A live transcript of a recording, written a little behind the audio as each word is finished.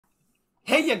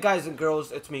Hey you guys and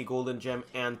girls, it's me Golden Gem,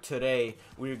 and today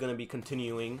we're gonna be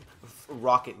continuing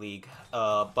Rocket League,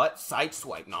 but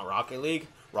SideSwipe, not Rocket League,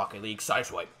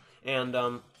 SideSwipe.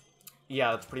 And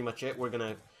yeah, that's pretty much it. We're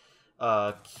gonna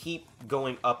keep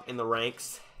going up in the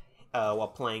ranks while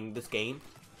playing this game,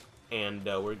 and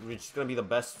we're just gonna be the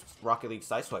best Rocket League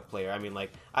SideSwipe player. I mean,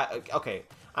 like, okay,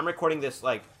 I'm recording this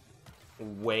like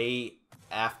way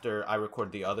after I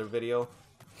record the other video.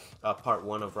 Part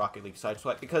 1 of Rocket League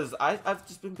SideSwipe, because I've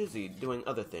just been busy doing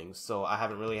other things, so I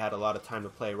haven't really had a lot of time to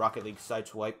play Rocket League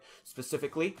SideSwipe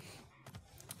specifically,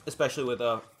 especially with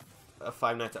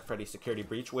Five Nights at Freddy's Security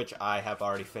Breach, which I have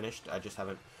already finished. I just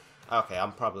haven't. Okay,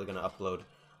 I'm probably gonna upload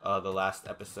the last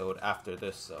episode after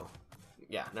this, so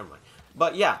yeah, never mind.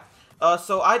 But yeah,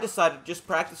 so I decided to just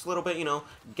practice a little bit, you know,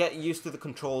 get used to the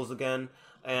controls again,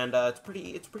 and it's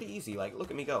pretty easy. Like,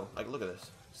 look at me go. Like, look at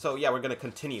this. So yeah, we're gonna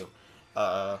continue.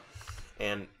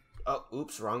 And, oh,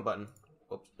 oops, wrong button.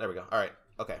 Oops, there we go. Alright,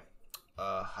 okay.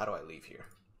 How do I leave here?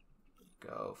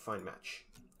 Go, find match.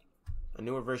 A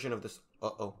newer version of this,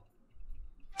 uh-oh.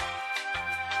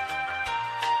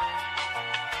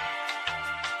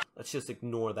 Let's just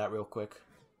ignore that real quick.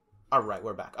 Alright,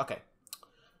 we're back. Okay.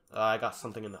 I got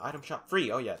something in the item shop.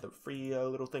 Free, oh yeah, the free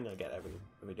little thing I get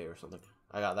every day or something.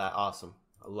 I got that, awesome.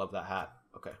 I love that hat.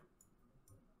 Okay.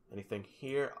 Anything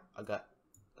here? I got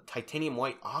titanium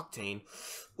white octane.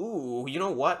 Ooh, you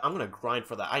know what? I'm gonna grind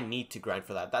for that. I need to grind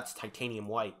for that. That's titanium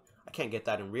white. I can't get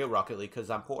that in real Rocket League because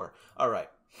I'm poor. Alright.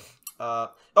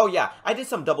 Oh yeah, I did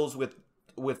some doubles with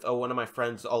one of my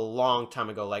friends a long time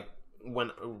ago, like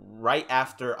right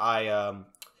after I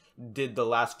did the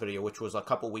last video, which was a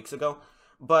couple weeks ago,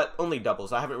 but only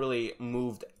doubles. I haven't really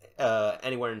moved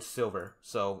anywhere in silver,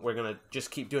 so we're gonna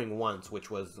just keep doing ones, which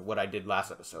was what I did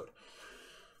last episode.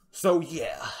 So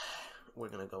yeah, we're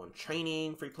gonna go in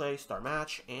training, free play, start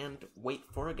match, and wait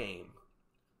for a game.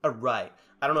 Alright,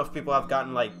 I don't know if people have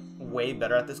gotten like way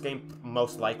better at this game,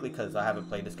 most likely because I haven't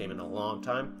played this game in a long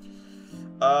time.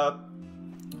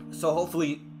 So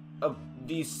hopefully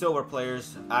these silver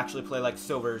players actually play like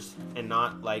silvers and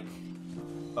not like,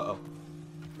 uh-oh.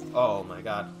 Oh my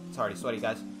god, it's already sweaty,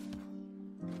 guys.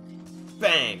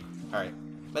 Bang! Alright,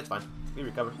 that's fine. We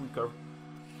recover.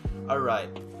 Alright.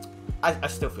 I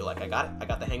still feel like I got it. I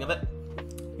got the hang of it.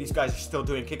 These guys are still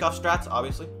doing kickoff strats,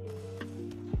 obviously.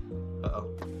 Uh-oh.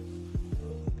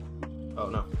 Oh,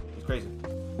 no. He's crazy.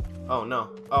 Oh, no.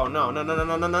 Oh, no. No.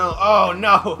 Oh,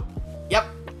 no. Yep.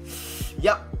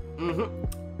 Mm-hmm.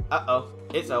 Uh-oh.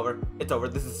 It's over. It's over.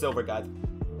 This is silver, guys.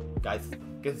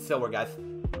 This is silver, guys.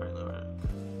 Alright.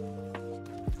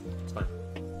 It's fine.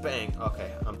 Bang.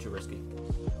 Okay, I'm too risky.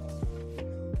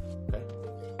 Okay.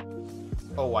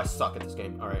 Oh, I suck at this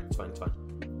game. Alright, it's fine.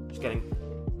 Just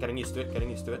getting used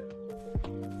to it.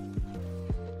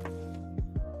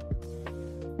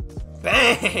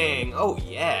 Bang! Oh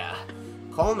yeah!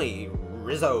 Call me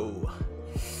Rizzo.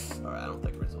 Alright, I don't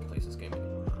think Rizzo plays this game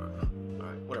anymore.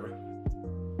 Alright, whatever.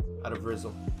 Out of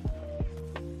Rizzo.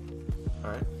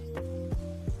 Alright.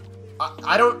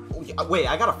 I don't... Wait, did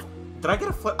I get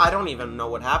a flip? I don't even know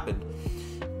what happened.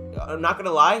 I'm not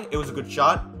gonna lie, it was a good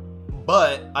shot,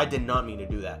 but I did not mean to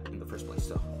do that in the first place,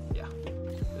 so yeah.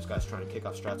 This guy's trying to kick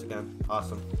off strats again.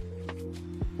 Awesome.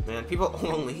 Man, people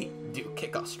only do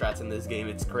kickoff strats in this game.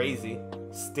 It's crazy.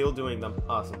 Still doing them.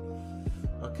 Awesome.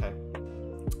 Okay.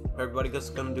 Everybody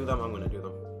just gonna do them. I'm gonna do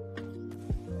them.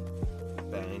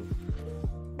 Bang.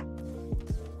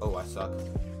 Oh, I suck.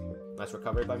 Nice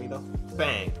recovery by me, though.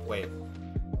 Bang. Wait.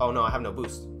 Oh, no, I have no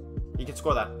boost. You can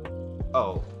score that.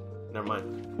 Oh. Never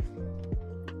mind.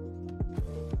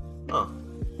 Huh.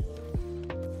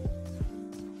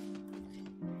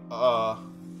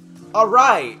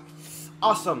 Alright!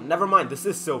 Awesome, never mind, this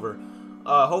is silver.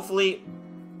 Hopefully,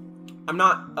 I'm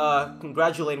not,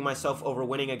 congratulating myself over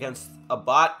winning against a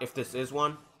bot, if this is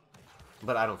one.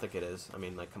 But I don't think it is. I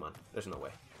mean, like, come on, there's no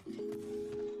way.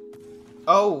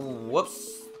 Oh,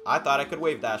 whoops. I thought I could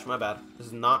wave dash, my bad. This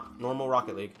is not normal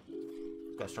Rocket League.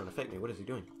 This guy's trying to fake me, what is he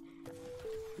doing?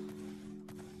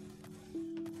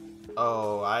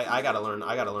 Oh, I gotta learn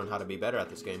how to be better at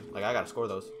this game. Like, I gotta score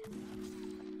those.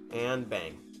 And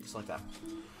bang. Just like that.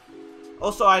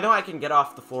 Also, I know I can get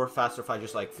off the floor faster if I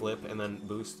just, like, flip and then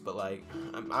boost, but, like,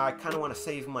 I kind of want to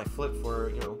save my flip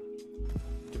for, you know,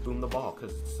 to boom the ball,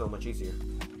 because it's so much easier.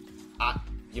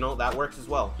 You know, that works as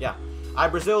well. Yeah. I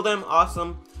Braziled him.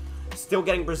 Awesome. Still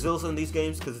getting Brazils in these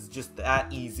games, because it's just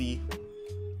that easy.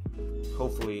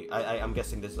 Hopefully, I'm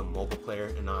guessing this is a mobile player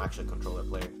and not actually a controller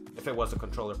player. If it was a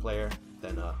controller player,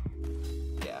 then,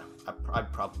 yeah,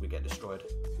 I'd probably get destroyed.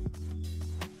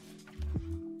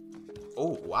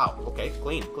 Oh, wow. Okay,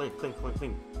 clean.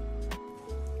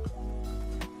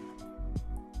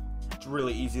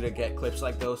 really easy to get clips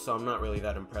like those, so I'm not really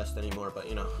that impressed anymore, but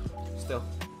you know, still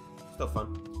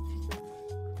fun.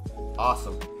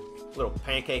 Awesome. Little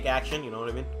pancake action, you know what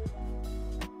I mean?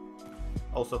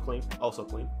 Also clean, also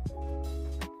clean.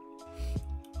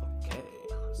 Okay,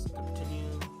 let's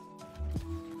continue.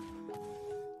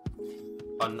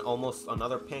 Almost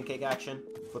another pancake action.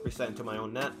 Flip reset into my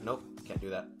own net. Nope, can't do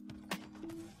that.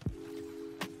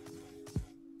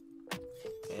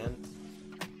 And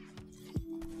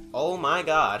oh my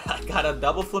god, I got a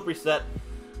double flip reset.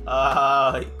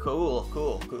 Cool.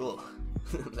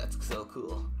 That's so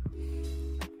cool.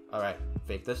 Alright,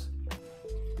 fake this.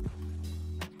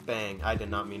 Bang, I did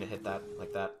not mean to hit that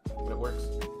like that, but it works.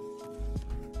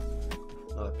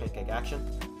 Another pancake action.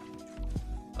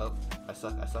 Oh, I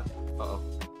suck. Uh-oh.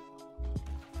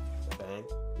 Bang.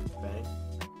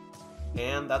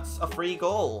 And that's a free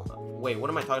goal. Wait, what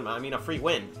am I talking about? I mean a free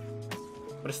win.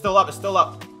 But it's still up,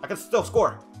 I can still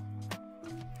score.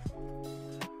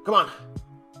 Come on.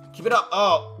 Keep it up.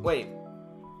 Oh, wait.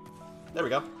 There we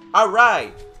go.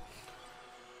 Alright.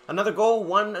 Another goal,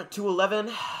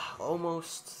 1-11.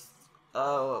 Almost.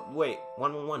 Wait.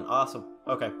 1-1. Awesome.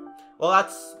 Okay. Well,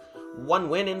 that's one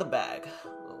win in the bag.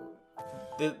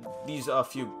 These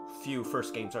few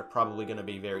first games are probably going to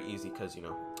be very easy because, you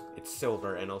know, it's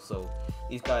silver, and also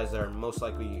these guys are most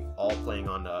likely all playing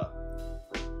on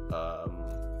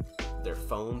their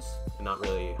phones and not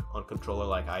really on controller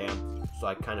like I am. So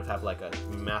I kind of have like a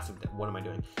massive, what am I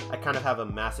doing? I kind of have a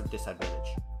massive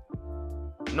disadvantage.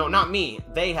 No, not me.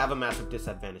 They have a massive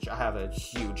disadvantage. I have a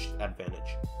huge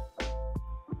advantage.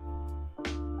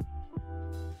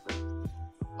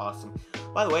 Awesome.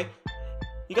 By the way,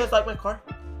 you guys like my car?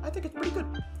 I think it's pretty good.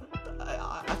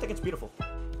 I think it's beautiful.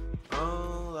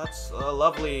 Oh, that's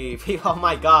lovely. Oh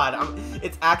my god.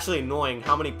 It's actually annoying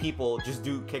how many people just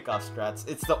do kickoff strats.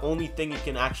 It's the only thing you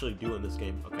can actually do in this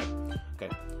game. Okay.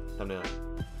 I'm gonna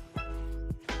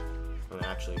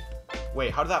actually...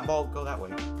 Wait, how did that ball go that way?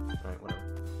 Alright, whatever.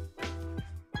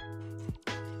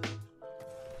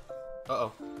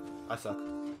 Uh-oh. I suck.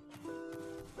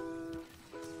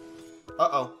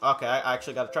 Uh-oh. Okay, I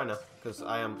actually gotta try now, because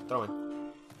I am throwing.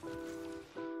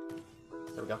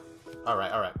 There we go.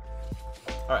 Alright.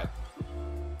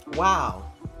 Wow.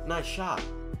 Nice shot.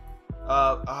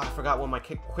 I forgot what my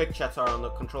quick chats are on the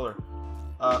controller.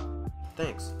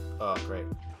 Thanks. Oh, great.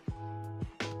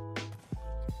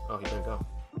 Oh, he didn't go.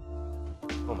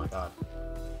 Oh my god.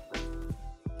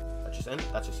 That's just in?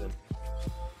 That's just in.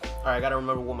 Alright, I gotta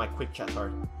remember what my quick chats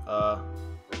are.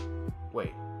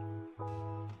 Wait.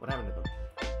 What happened to them?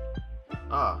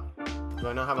 Do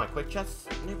I not have my quick chats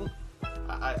enabled?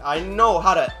 I know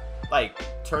how to, like,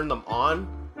 turn them on.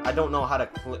 I don't know how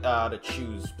to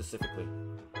choose specifically.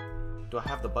 Do I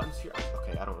have the buttons here?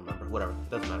 Okay, I don't remember. Whatever.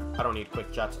 Doesn't matter. I don't need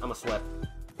quick chats. I'm a sweat.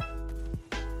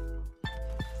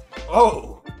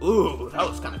 Oh! Ooh, that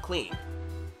was kind of clean.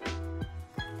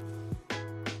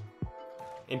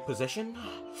 In position?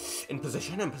 In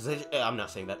position? I'm not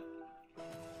saying that.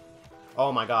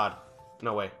 Oh my god.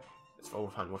 No way. We're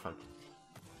fine.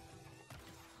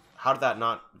 How did that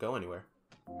not go anywhere?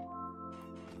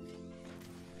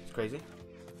 It's crazy.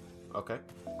 Okay.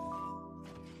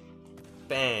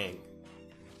 Bang.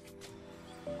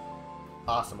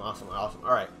 Awesome.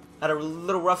 Alright. Had a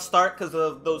little rough start because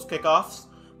of those kickoffs,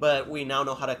 but we now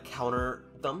know how to counter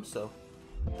them, so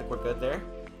I think we're good there.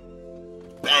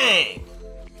 Bang!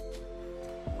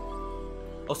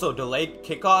 Also, delayed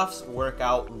kickoffs work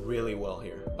out really well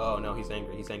here. Oh no, he's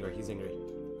angry.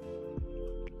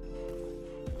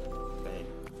 Bang.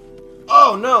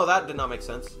 Oh no, that did not make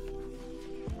sense.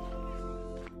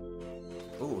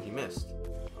 Ooh, he missed.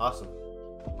 Awesome.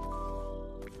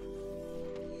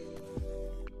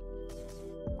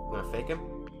 I'm gonna fake him.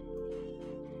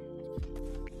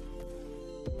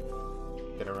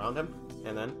 Get around him,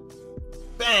 and then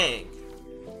bang!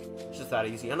 It's just that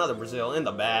easy. Another Brazil in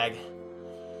the bag.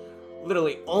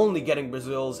 Literally only getting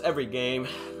Brazils every game,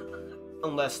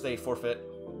 unless they forfeit,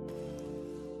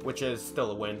 which is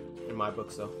still a win in my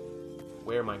book. So,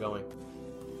 where am I going?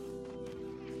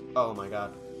 Oh my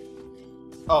god.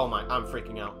 Oh my, I'm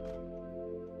freaking out.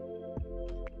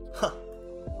 Huh.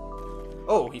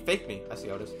 Oh, he faked me. I see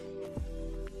how it is.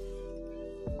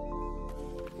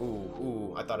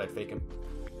 Ooh, I thought I'd fake him.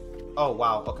 Oh,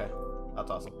 wow, okay. That's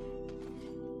awesome.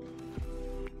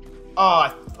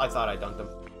 Oh, I thought I dunked him.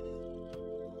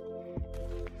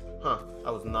 Huh,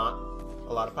 that was not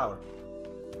a lot of power.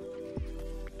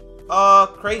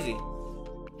 Crazy.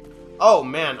 Oh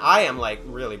man, I am like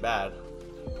really bad.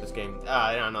 This game,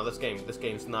 I don't know, this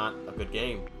game's not a good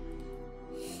game.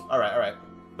 Alright.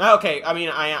 Okay, I mean,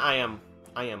 I am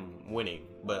winning,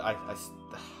 but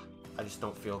I just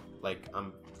don't feel like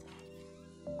I'm...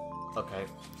 Okay.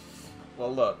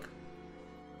 Well, look.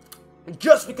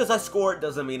 Just because I scored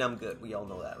doesn't mean I'm good. We all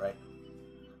know that, right?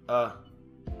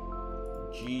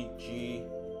 GG.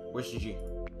 Where's GG?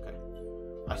 Okay.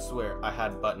 I swear I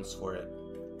had buttons for it.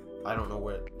 I don't know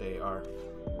where they are.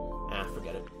 Ah,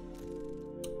 forget it.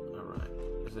 Alright.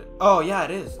 Is it? Oh, yeah,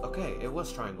 it is. Okay, it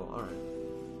was triangle. Alright.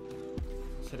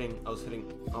 I was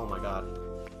hitting. Oh my god.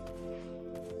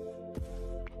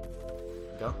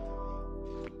 Go.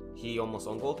 He almost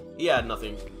on gold. He had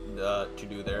nothing to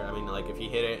do there. I mean, like, if he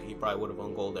hit it, he probably would have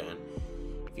on gold, and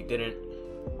if he didn't,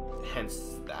 hence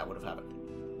that would have happened.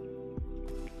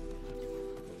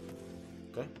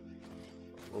 Okay.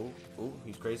 Oh,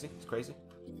 he's crazy. He's crazy.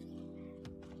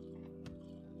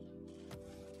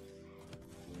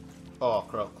 Oh,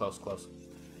 close.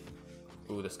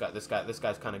 Ooh, this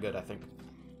guy's kind of good, I think.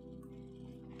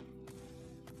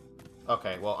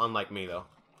 Okay, well, unlike me though.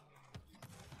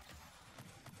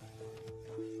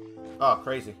 Oh,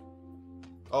 crazy.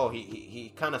 Oh,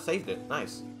 he kind of saved it.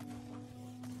 Nice.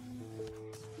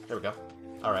 There we go.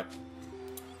 All right.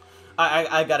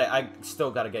 I got it. I still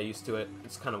got to get used to it.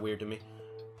 It's kind of weird to me.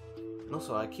 And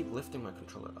also, I keep lifting my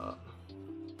controller up.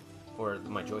 Or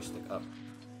my joystick up.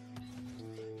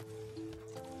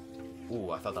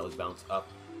 Ooh, I thought that was bounced up.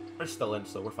 We're still in,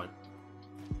 so we're fine.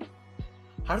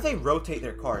 How do they rotate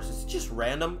their cars? Is it just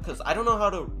random? Because I don't know how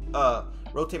to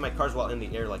rotate my cars while in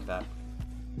the air like that.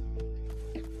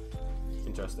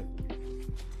 Interesting.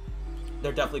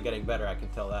 They're definitely getting better, I can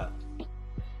tell that.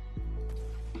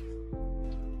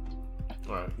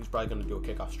 Alright, he's probably going to do a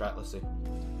kickoff strat. Let's see.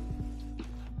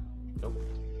 Nope.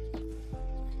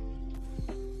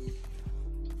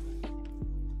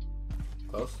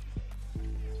 Close.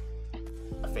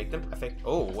 I faked him?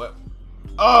 Oh, what?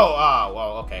 Oh,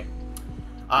 well, okay.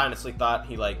 I honestly thought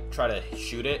he, like, tried to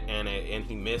shoot it, and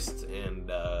he missed, and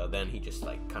then he just,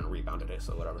 like, kind of rebounded it,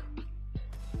 so whatever.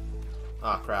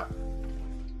 Ah, crap.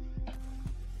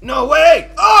 No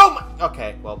way! Oh my...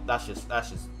 Okay, well, that's just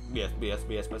BS.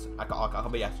 I'll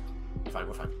be yes. Fine,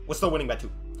 we're fine. We're still winning by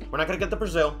 2. We're not gonna get the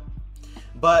Brazil,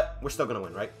 but we're still gonna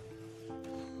win, right?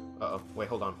 Uh-oh. Wait,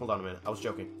 hold on a minute. I was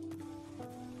joking.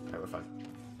 Okay, we're fine.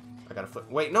 I gotta flip.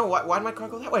 Wait, no, why did my car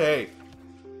go that way?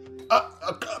 I'll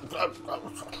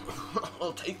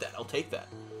take that.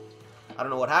 I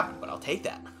don't know what happened, but I'll take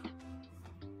that.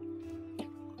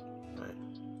 Alright.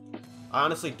 I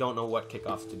honestly don't know what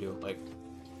kickoffs to do. Like,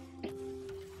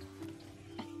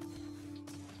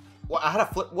 well, I had a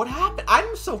flip. What happened?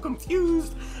 I'm so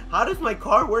confused. How does my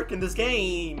car work in this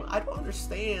game? I don't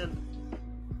understand.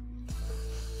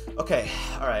 Okay,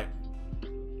 alright.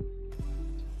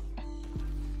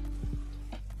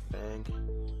 Bang.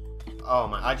 Oh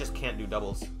my, I just can't do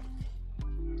doubles.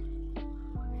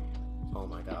 Oh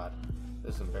my god.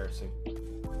 This is embarrassing.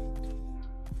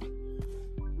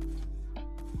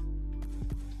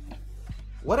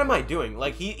 What am I doing?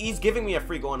 Like, he's giving me a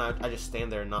free goal and I just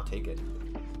stand there and not take it.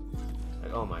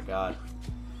 Like, oh my god.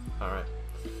 Alright.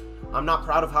 I'm not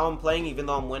proud of how I'm playing, even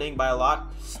though I'm winning by a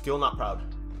lot. Still not proud.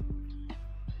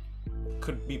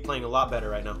 Could be playing a lot better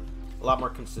right now. A lot more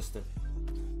consistent.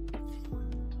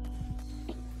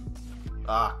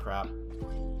 Ah, crap.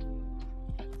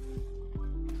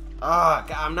 Ah,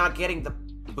 God, I'm not getting the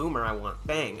boomer I want.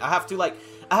 Bang. I have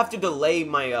to delay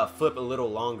my flip a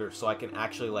little longer so I can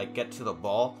actually, like, get to the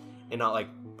ball and not, like,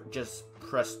 just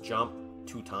press jump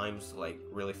 2 times, like,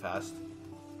 really fast.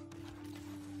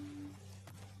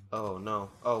 Oh,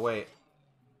 no. Oh, wait.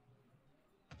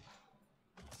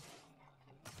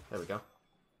 There we go.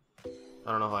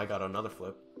 I don't know how I got another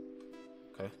flip.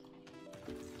 Okay.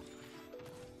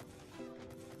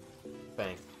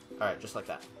 Bang. Alright, just like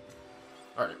that.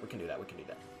 Alright, we can do that,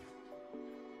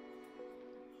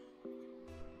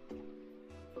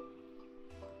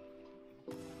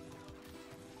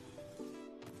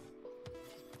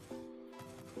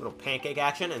 Little pancake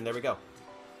action, and there we go.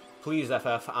 Please,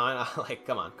 FF. Like,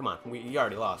 come on. You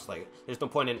already lost. Like, there's no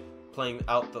point in playing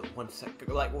out the 1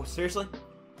 second. Like, well, seriously?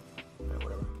 Alright,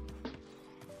 whatever.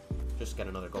 Just get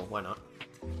another goal. Why not?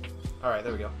 Alright,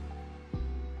 there we go.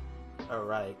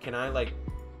 Alright, can I, like,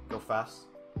 go fast?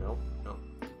 Nope.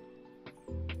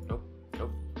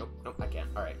 I can't.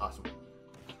 Alright, awesome.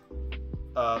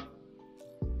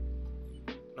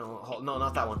 No,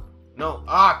 not that one. No.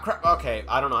 Ah, crap. Okay,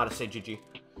 I don't know how to say GG.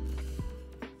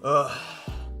 I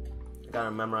gotta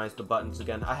memorize the buttons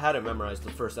again. I had it memorized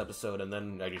the first episode, and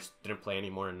then I just didn't play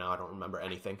anymore, and now I don't remember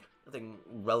anything. Nothing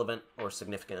relevant or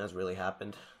significant has really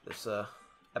happened this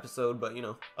episode, but, you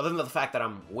know, other than the fact that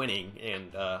I'm winning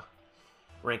and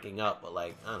ranking up, but,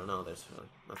 like, I don't know, there's really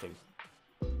nothing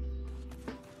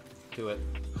Do it.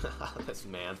 This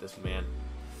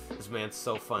man's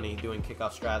so funny doing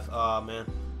kickoff strats. Oh man,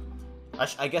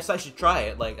 I guess I should try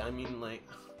it. Like, I mean, like,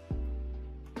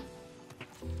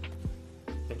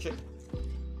 pinch it.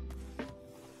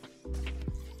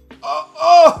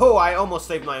 Oh! I almost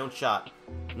saved my own shot.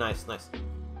 Nice, nice.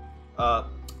 I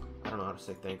don't know how to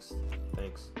say thanks.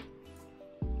 Thanks.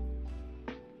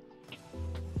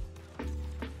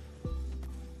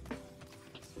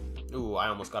 Ooh, I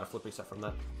almost got a flip reset from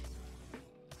that.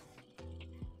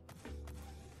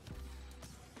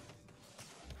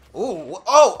 Ooh,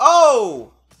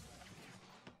 oh!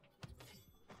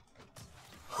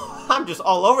 I'm just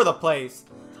all over the place.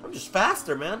 I'm just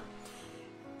faster, man.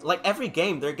 Like, every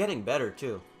game, they're getting better,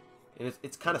 too. And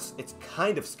it's kind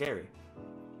of scary.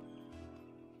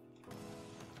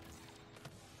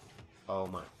 Oh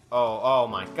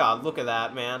my god, look at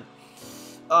that, man.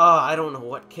 I don't know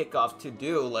what kickoff to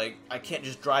do. Like, I can't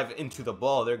just drive into the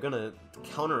ball. They're gonna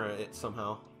counter it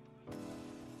somehow.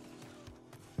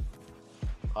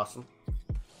 Awesome.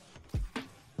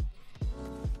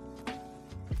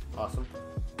 Awesome.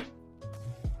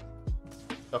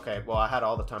 Okay, well, I had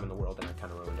all the time in the world and I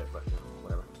kind of ruined it, but you know,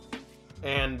 whatever.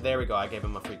 And there we go. I gave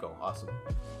him a free goal. Awesome.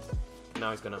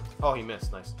 Now he's gonna... Oh, he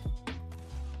missed. Nice.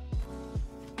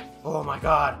 Oh my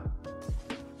god.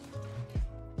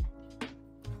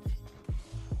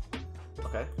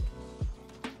 Okay.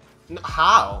 No,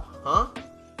 how? Huh?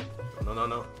 No, no,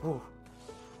 no. Ooh.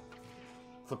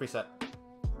 Flip reset.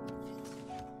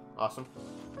 Awesome.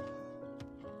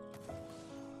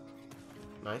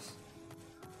 Nice.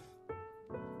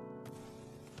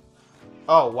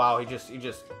 Oh wow,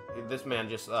 this man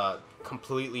just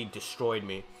completely destroyed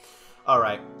me. All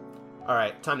right,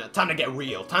 time to get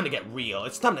real. Time to get real.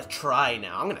 It's time to try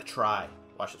now. I'm gonna try.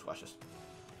 Watch this. Watch this.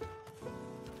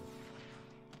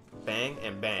 Bang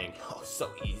and bang. Oh, so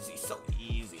easy, so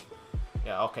easy.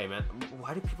 Yeah. Okay, man.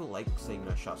 Why do people like saying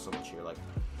nice shot so much here? Like,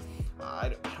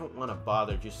 I don't want to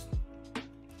bother. Just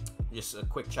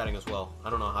quick chatting as well. I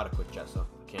don't know how to quick chat, so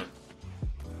I can't.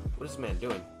 What is this man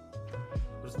doing?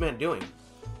 What is this man doing?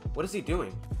 What is he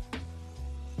doing?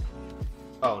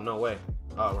 Oh, no way.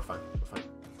 Oh, we're fine. We're fine.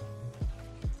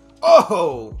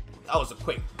 Oh! That was a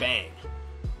quick bang.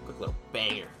 Quick little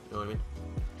banger. You know what I mean?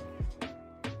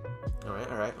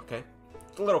 Alright, okay.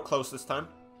 It's a little close this time.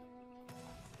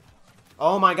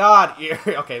 Oh my god!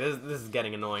 Okay, this is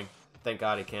getting annoying. Thank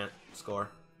god he can't score.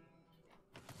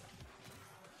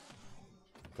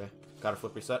 Okay, got a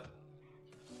flip reset.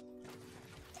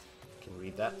 Can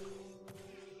read that.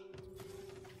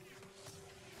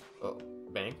 Oh,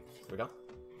 bang. Here we go.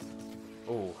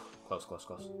 Oh, close, close,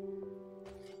 close.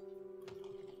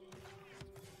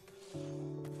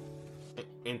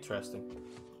 Interesting.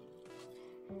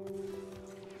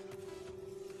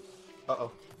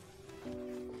 Uh-oh.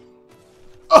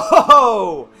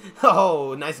 Oh!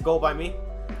 Oh, nice goal by me.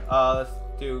 Let's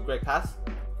do great pass.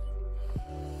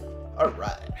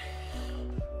 Alright.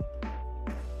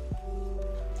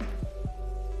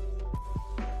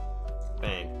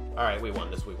 Bang. Alright, we won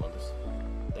this,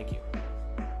 Thank you.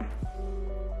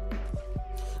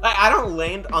 I don't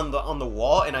land on the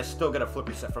wall and I still get a flip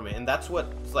reset from it, and that's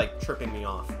what's like tripping me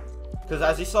off. Because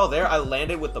as you saw there, I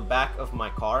landed with the back of my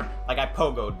car, like I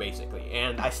pogoed basically,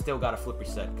 and I still got a flip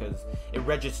reset because it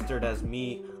registered as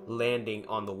me landing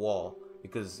on the wall.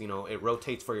 Because, you know, it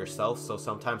rotates for yourself, so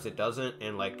sometimes it doesn't,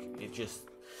 and like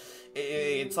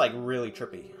it's like really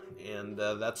trippy. And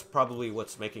that's probably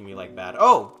what's making me like bad.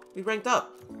 Oh, we ranked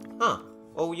up. Huh.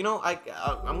 Oh, you know,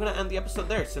 I'm gonna end the episode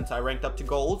there since I ranked up to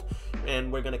gold,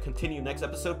 and we're gonna continue next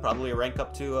episode. Probably rank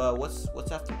up to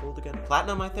what's after gold again?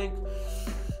 Platinum, I think.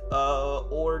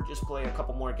 Or just play a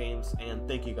couple more games. And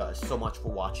thank you guys so much for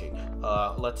watching.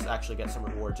 Let's actually get some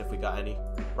rewards if we got any.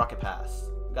 Rocket pass.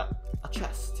 We got a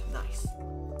chest. Nice.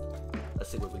 Let's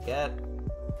see what we get.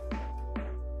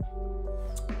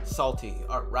 Salty.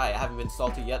 Alright, I haven't been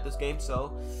salty yet this game,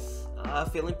 so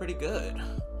feeling pretty good.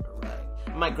 Alright.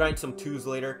 I might grind some 2s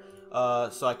later,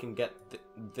 so I can get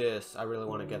this. I really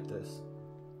want to get this.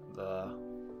 The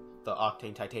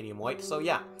Octane Titanium White. So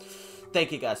yeah.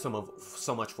 Thank you guys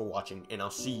so much for watching, and I'll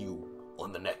see you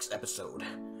on the next episode.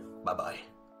 Bye-bye.